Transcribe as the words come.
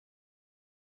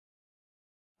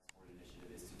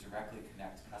directly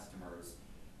connect customers,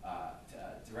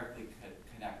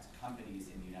 connect companies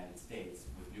in the United States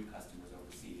with new customers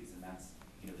overseas. And that's,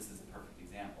 this is a perfect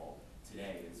example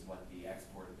today is what the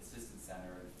Export Assistance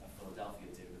Center of Philadelphia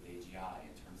did with AGI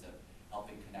in terms of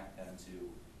helping connect them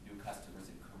to new customers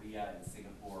in Korea and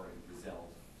Singapore and Brazil.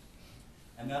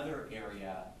 Another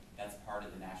area that's part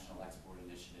of the National Export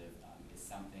Initiative is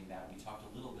something that we talked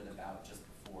a little bit about just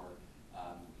before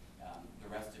the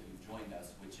rest of you joined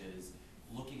us, which is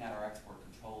looking at our export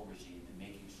control regime and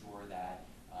making sure that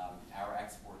our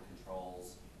export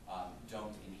controls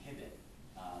don't inhibit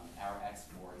our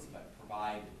exports, but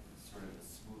provide sort of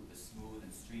a smooth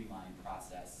and streamlined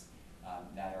process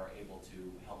that are able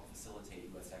to help facilitate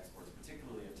U.S. exports,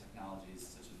 particularly of technologies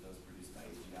such as those produced by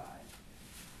AGI.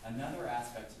 Another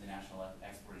aspect to the National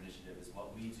Export Initiative is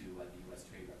what we do at the U.S.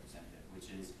 Trade Representative,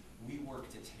 which is we work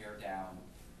to tear down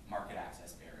market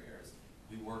access barriers.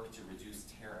 We work to reduce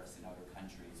tariffs in other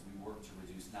countries. We work to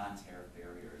reduce non-tariff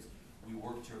barriers. We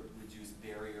work to reduce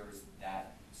barriers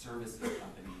that services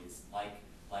companies like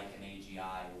an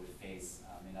AGI would face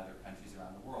in other countries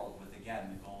around the world, with, again,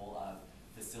 the goal of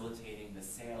facilitating the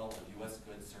sale of U.S.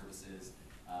 goods, services,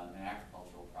 and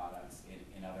agricultural products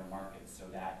in other markets so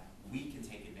that we can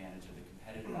take advantage of the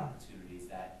competitive opportunities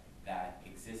that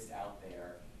exist out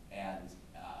there, and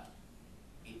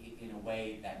in a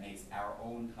way that makes our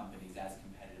own companies as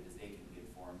competitive as they can be in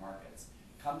foreign markets.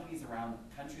 Countries around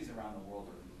the world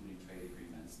are concluding trade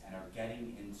agreements and are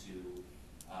getting into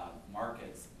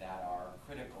markets that are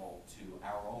critical to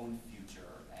our own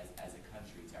future as a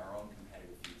country, to our own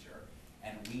competitive future.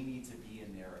 And we need to be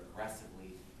in there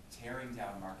aggressively tearing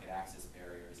down market access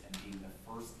barriers and being the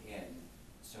first in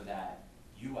so that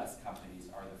U.S. companies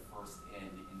are the first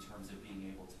in terms of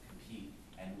being able to compete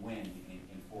and win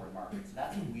in foreign markets. So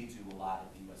that's what we do a lot at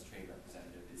the U.S. Trade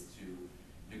Representative, is to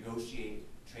negotiate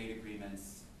trade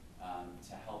agreements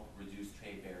to help reduce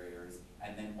trade barriers,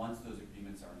 and then once those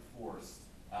agreements are enforced,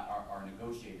 are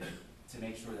negotiated, to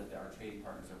make sure that our trading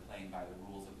partners are playing by the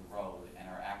rules of the road and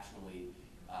are actually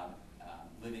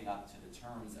living up to the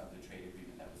terms of the trade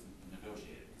agreement that was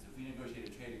negotiated. Because if we negotiate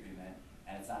a trade agreement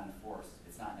and it's not enforced,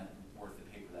 it's not worth the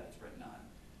paper that it's written on.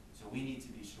 So we need to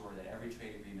be sure that every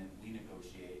trade agreement we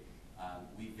negotiate,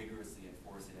 we vigorously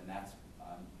enforce it, and that's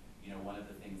one of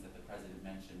the things that the President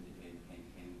mentioned in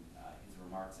his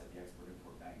remarks at the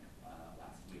Export-Import Bank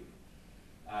last week.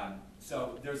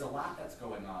 So there's a lot that's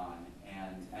going on,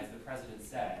 and as the President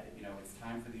said, it's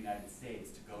time for the United States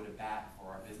to go to bat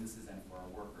for our businesses and for our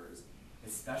workers,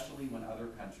 especially when other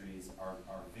countries are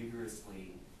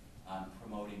vigorously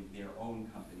promoting their own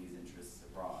companies' interests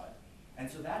abroad. And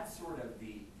so that's sort of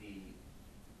the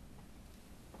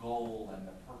goal and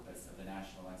the purpose of the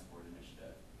National Export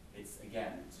Initiative. It's,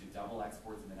 again, to double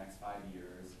exports in the next 5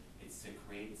 years. It's to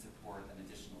create and support an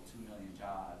additional 2 million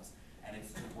jobs. And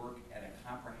it's to work in a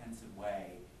comprehensive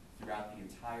way throughout the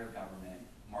entire government,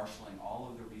 marshaling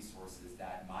all of the resources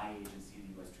that my agency,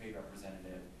 the U.S. Trade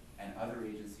Representative, and other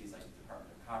agencies like the Department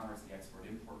of Commerce, the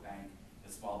Export-Import Bank,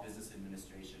 the Small Business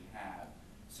Administration have,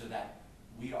 so that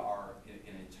we are,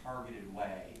 in a targeted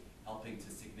way, helping to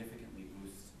significantly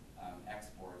boost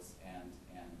exports and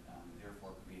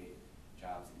therefore create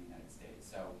jobs in the United States.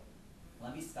 So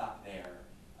let me stop there.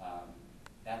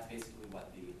 That's basically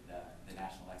what the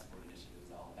National Export Initiative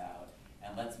is all about.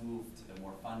 And let's move to the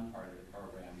more fun part of the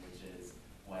program, which is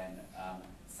when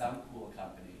some cool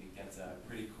company gets a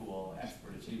pretty cool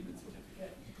Export Achievement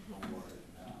Certificate award.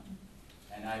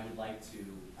 And I would like to,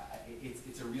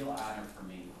 it's a real honor for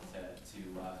me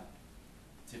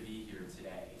to be here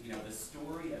today. The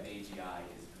story of AGI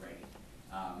is great.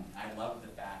 I love the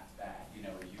fact that,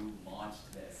 you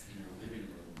launched this in your living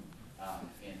room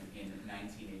in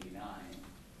 1989.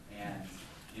 And,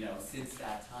 since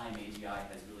that time, AGI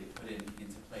has really put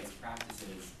into place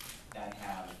practices that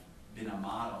have been a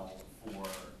model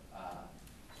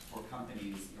for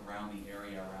companies around the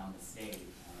area, around the state.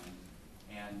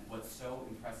 And what's so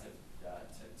impressive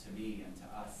to me and to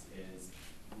us is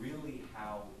really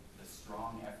how the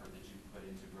strong effort that you put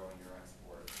into growing your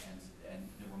exports and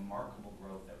the remarkable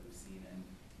growth that we've seen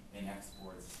in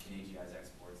exports, in AGI's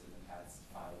exports in the past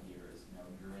 5 years.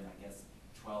 You're in, I guess,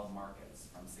 12 markets,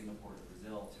 from Singapore to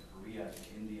Brazil to Korea to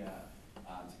India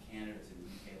to Canada to the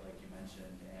UK, like you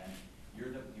mentioned, and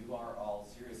you are all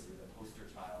seriously the poster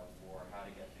child for how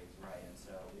to get things right. And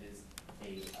so it is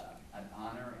an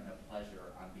honor and a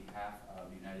pleasure on behalf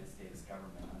of the United States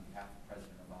government, on behalf of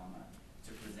President Obama,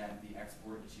 to present the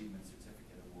Export Achievement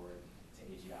Certificate Award to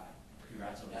AGI.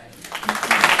 Congratulations.